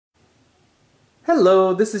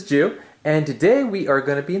Hello, this is Jew, and today we are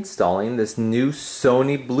going to be installing this new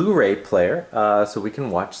Sony Blu-ray player so we can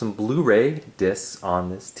watch some Blu-ray discs on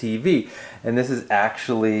this TV. And this is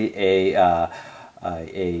actually a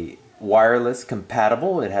wireless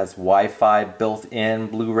compatible. It has Wi-Fi built-in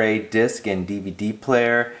Blu-ray disc and DVD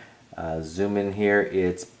player. Zoom in here,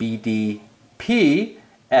 it's BDP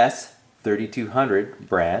S3200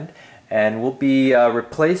 brand, and we'll be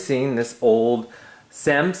replacing this old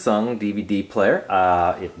Samsung DVD player.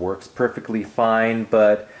 It works perfectly fine,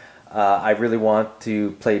 but I really want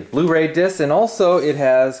to play Blu-ray discs, and also it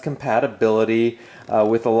has compatibility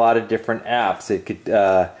with a lot of different apps. It could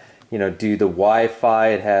do the Wi-Fi,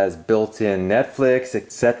 it has built-in Netflix,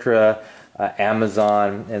 etc.,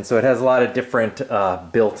 Amazon, and so it has a lot of different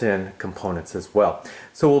built-in components as well.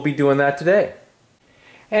 So we'll be doing that today.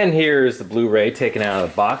 And here's the Blu-ray taken out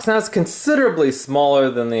of the box. Now it's considerably smaller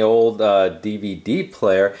than the old DVD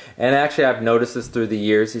player, and actually I've noticed this through the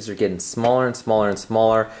years. These are getting smaller and smaller and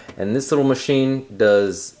smaller, and this little machine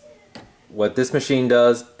does what this machine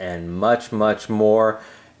does and much, much more,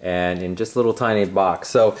 and in just a little tiny box.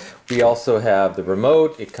 So we also have the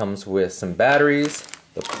remote. It comes with some batteries,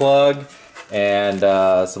 the plug, and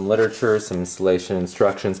some literature, some installation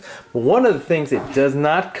instructions. But one of the things it does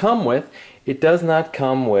not come with, an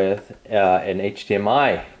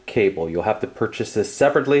HDMI cable. You'll have to purchase this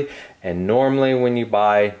separately, and normally when you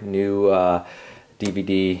buy new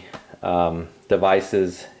DVD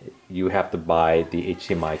devices, you have to buy the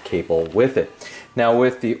HDMI cable with it. Now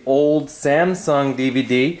with the old Samsung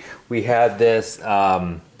DVD, we had this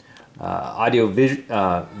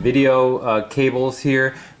video cables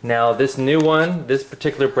here. Now this new one, this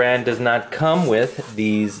particular brand does not come with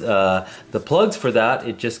these the plugs for that.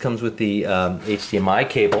 It just comes with the HDMI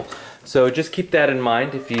cable. So just keep that in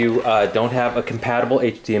mind. If you don't have a compatible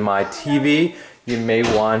HDMI TV, you may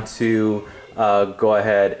want to go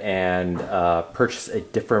ahead and purchase a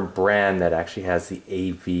different brand that actually has the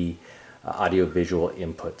AV audio-visual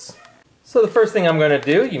inputs. So the first thing I'm going to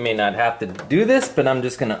do, you may not have to do this, but I'm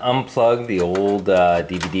just going to unplug the old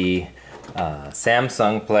DVD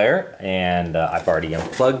Samsung player, and I've already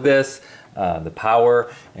unplugged this, the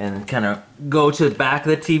power, and kind of go to the back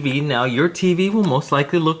of the TV. Now your TV will most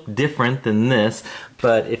likely look different than this,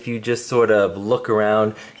 but if you just sort of look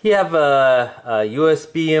around, you have a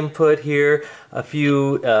USB input here, a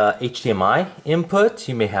few HDMI inputs.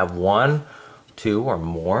 You may have one, two, or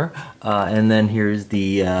more, and then here's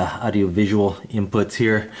the audio-visual inputs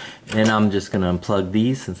here, and I'm just going to unplug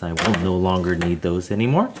these since I will no longer need those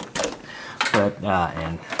anymore. But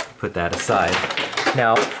and put that aside.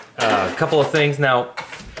 Now, a couple of things. A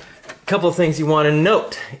couple of things you want to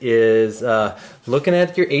note is looking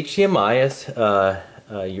at your HDMI. As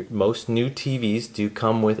most new TVs do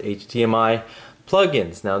come with HDMI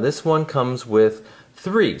plugins. Now this one comes with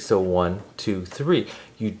 3, so 1, 2, 3.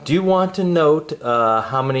 You do want to note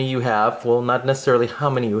how many you have. Well, not necessarily how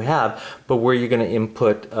many you have, but where you're going to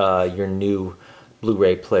input your new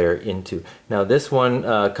Blu-ray player into. Now this one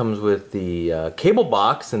comes with the cable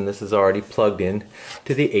box, and this is already plugged in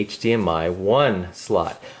to the HDMI 1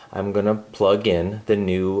 slot. I'm going to plug in the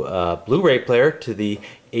new Blu-ray player to the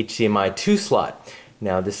HDMI 2 slot.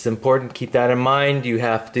 Now this is important, keep that in mind. You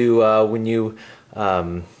have to, when you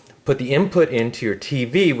put the input into your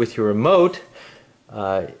TV with your remote,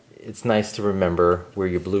 it's nice to remember where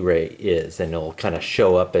your Blu-ray is, and it'll kind of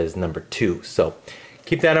show up as number 2. So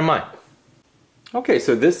keep that in mind. Okay,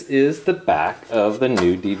 so this is the back of the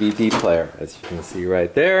new DVD player, as you can see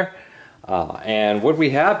right there. And what we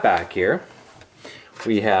have back here,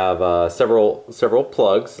 we have several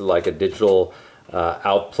plugs, like a digital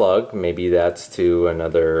out plug. Maybe that's to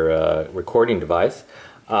another recording device.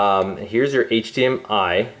 Here's your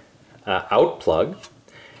HDMI out plug.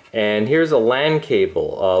 And here's a LAN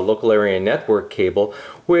cable, local area network cable,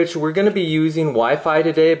 which we're going to be using Wi-Fi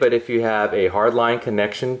today, but if you have a hardline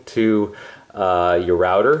connection to your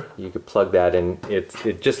router, you could plug that in.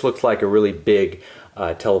 It just looks like a really big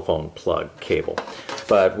telephone plug cable.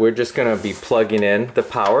 But we're just going to be plugging in the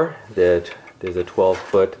power. There's a 12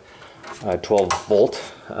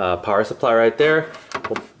 volt power supply right there.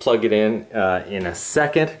 We'll plug it in a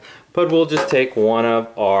second, but we'll just take one of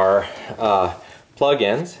our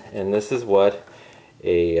plug-ins, and this is what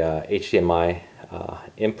a HDMI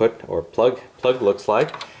input or plug looks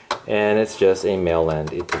like, and it's just a male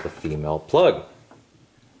end into the female plug.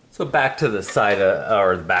 So back to the side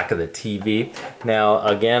or the back of the TV. Now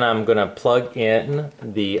again, I'm going to plug in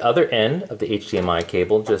the other end of the HDMI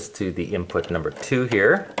cable just to the input number 2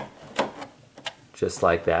 here, just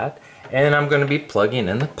like that, and I'm going to be plugging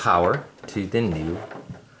in the power to the new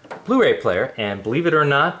Blu-ray player, and believe it or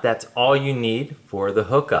not, that's all you need for the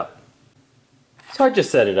hookup. So I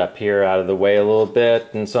just set it up here out of the way a little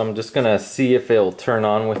bit, and so I'm just gonna see if it'll turn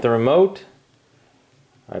on with the remote.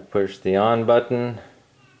 I push the on button,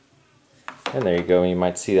 and there you go. You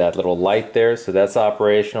might see that little light there, so that's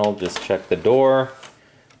operational. Just check the door.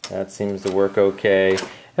 That seems to work okay.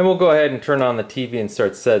 And we'll go ahead and turn on the TV and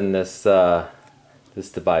start setting this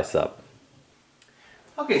this device up.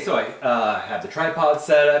 Okay, so I have the tripod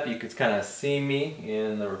set up. You could kind of see me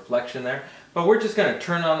in the reflection there. But we're just going to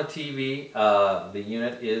turn on the TV. The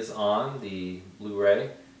unit is on, the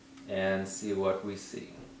Blu-ray, and see what we see.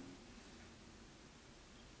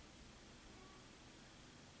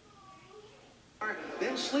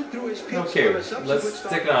 Okay, let's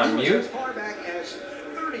stick it on mute.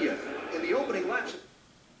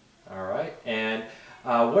 Alright, and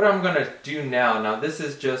what I'm going to do now this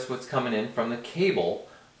is just what's coming in from the cable,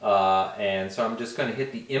 and so I'm just going to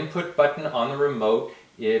hit the input button on the remote.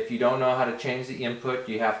 If you don't know how to change the input,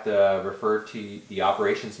 you have to refer to the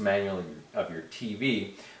operations manual of your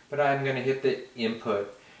TV. But I'm going to hit the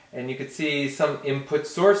input, and you can see some input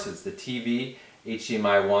sources: the TV,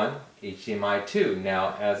 HDMI 1, HDMI 2.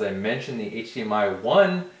 Now, as I mentioned, the HDMI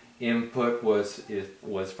 1 input was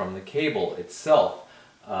from the cable itself,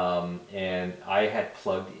 and I had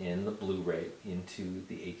plugged in the Blu-ray into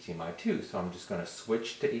the HDMI 2. So I'm just going to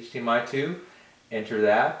switch to HDMI 2, enter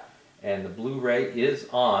that. And the Blu-ray is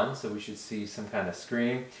on, so we should see some kind of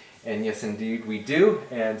screen. And yes, indeed we do.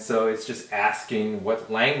 And so it's just asking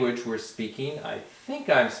what language we're speaking. I think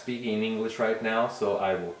I'm speaking English right now, so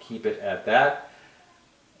I will keep it at that.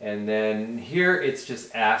 And then here it's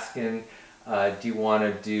just asking, do you want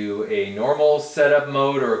to do a normal setup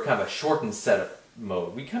mode or kind of a shortened setup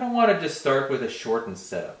mode? We kind of want to just start with a shortened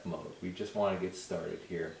setup mode. We just want to get started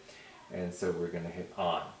here. And so we're going to hit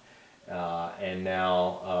on. And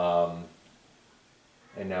now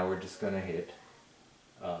we're just going to hit,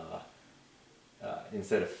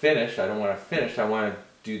 instead of finish, I don't want to finish, I want to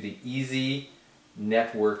do the easy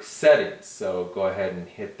network settings. So go ahead and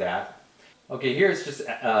hit that. Okay, here it's just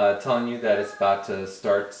telling you that it's about to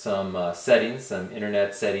start some settings, some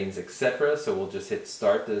internet settings, etc. So we'll just hit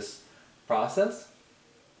start this process.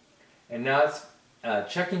 And now it's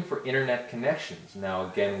checking for internet connections. Now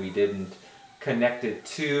again, we didn't connect it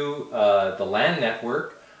to the LAN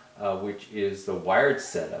network, which is the wired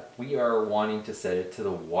setup. We are wanting to set it to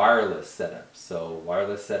the wireless setup. So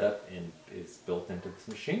wireless setup is built into this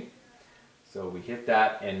machine. So we hit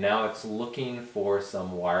that, and now it's looking for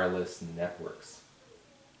some wireless networks.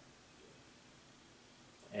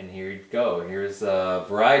 And here you go. Here's a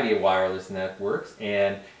variety of wireless networks,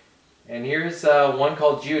 and here's one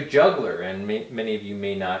called GeoJuggler, and many of you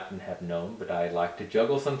may not have known, but I like to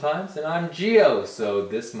juggle sometimes, and I'm Geo, so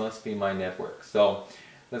this must be my network. So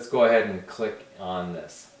let's go ahead and click on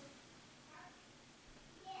this.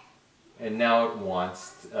 And now it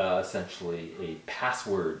wants essentially a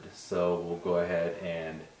password, so we'll go ahead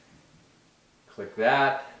and click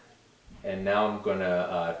that. And now I'm going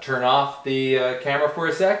to turn off the camera for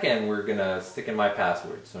a sec, and we're going to stick in my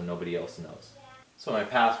password so nobody else knows. So my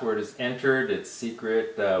password is entered. It's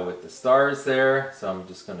secret with the stars there. So I'm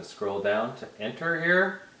just going to scroll down to enter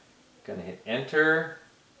here. Going to hit enter.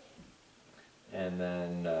 And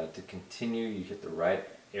then to continue, you hit the right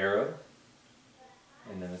arrow.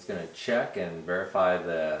 And then it's going to check and verify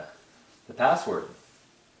the password.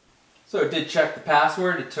 So it did check the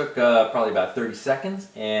password. It took probably about 30 seconds.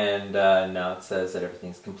 And now it says that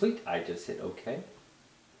everything's complete. I just hit OK.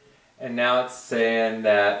 And now it's saying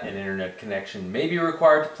that an internet connection may be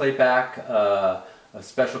required to play back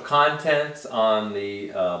special contents on the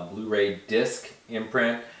Blu-ray disc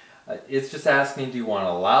imprint. It's just asking, do you want to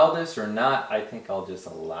allow this or not? I think I'll just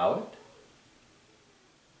allow it.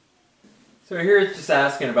 So here it's just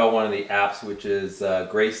asking about one of the apps, which is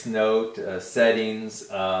Grace Note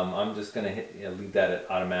settings. I'm just going to leave that at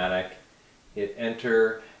automatic. Hit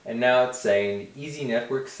enter. And now it's saying the easy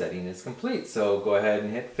network setting is complete. So go ahead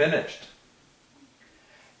and hit finished.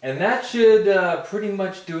 And that should pretty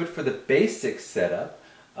much do it for the basic setup.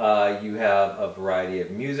 You have a variety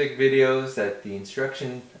of music videos that the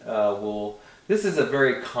instruction this is a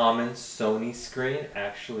very common Sony screen,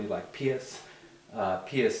 actually, like PS3,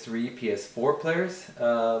 PS4 players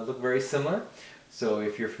look very similar. So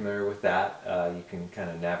if you're familiar with that, you can kind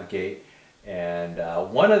of navigate. And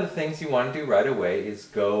one of the things you want to do right away is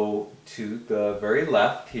go to the very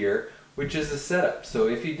left here, which is the setup. So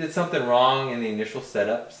if you did something wrong in the initial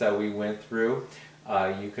setups that we went through,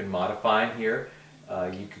 you can modify here.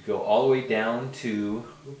 You could go all the way down to,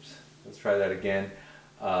 oops, let's try that again,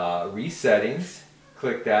 resettings,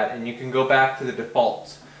 click that, and you can go back to the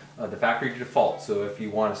defaults. the factory default. So if you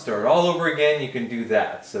want to start all over again, you can do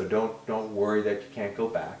that. So don't worry that you can't go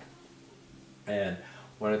back. And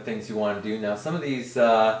one of the things you want to do now, some of these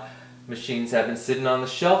machines have been sitting on the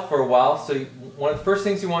shelf for a while, so one of the first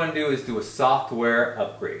things you want to do is do a software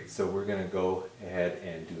upgrade. So we're going to go ahead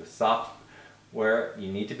and do a software.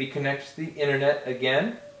 You need to be connected to the internet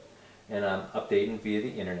again, and I'm updating via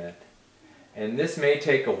the internet. And this may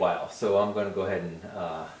take a while, so I'm going to go ahead and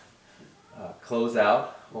close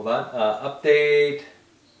out. Hold on. Update.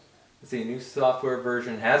 Let's see, new software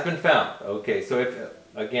version has been found. Okay, so if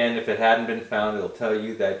it hadn't been found, it'll tell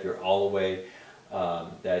you that you're all the way,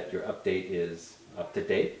 that your update is up to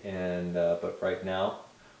date. And but right now,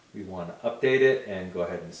 we want to update it and go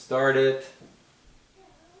ahead and start it.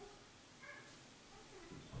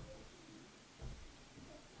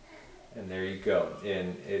 And there you go.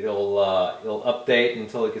 And it'll update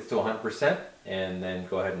until it gets to 100%, and then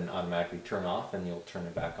go ahead and automatically turn off, and you'll turn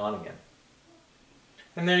it back on again.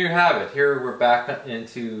 And there you have it. Here we're back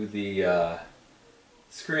into the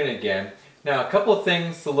screen again. Now, a couple of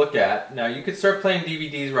things to look at. Now, you could start playing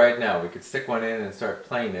DVDs right now. We could stick one in and start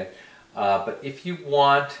playing it. But if you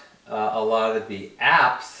want a lot of the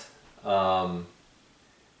apps,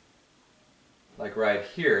 like right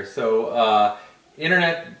here, so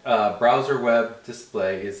Internet browser web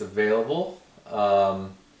display is available.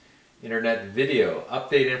 Internet video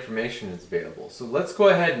update information is available. So let's go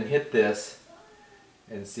ahead and hit this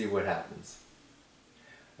and see what happens.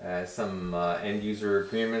 Some end user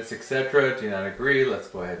agreements, etc. Do not agree. Let's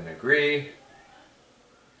go ahead and agree.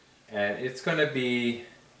 And it's going to be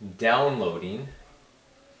downloading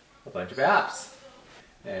a bunch of apps.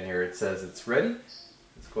 And here it says it's ready.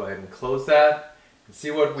 Let's go ahead and close that and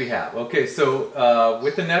see what we have. Okay, so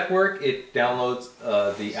with the network, it downloads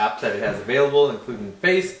the apps that it has available, including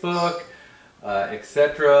Facebook,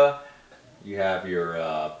 etc. You have your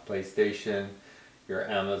PlayStation, your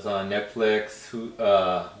Amazon, Netflix,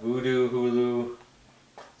 Vudu, Hulu.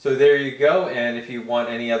 So there you go. And if you want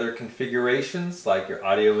any other configurations, like your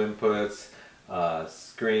audio inputs,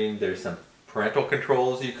 screen, there's some parental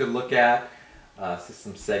controls you could look at,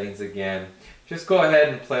 system settings again. Just go ahead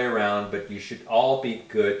and play around, but you should all be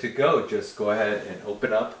good to go. Just go ahead and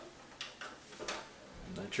open up.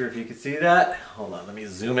 I'm not sure if you can see that. Hold on, let me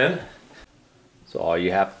zoom in. So all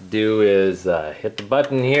you have to do is hit the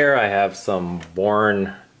button here. I have some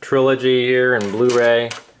Bourne Trilogy here in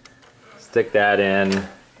Blu-ray. Stick that in,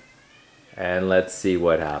 and let's see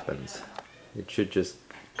what happens. It should just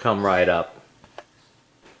come right up.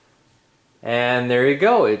 And there you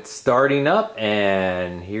go, it's starting up,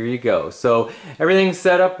 and here you go. So everything's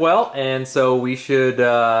set up well, and so we should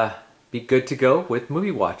be good to go with movie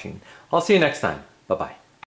watching. I'll see you next time. Bye-bye.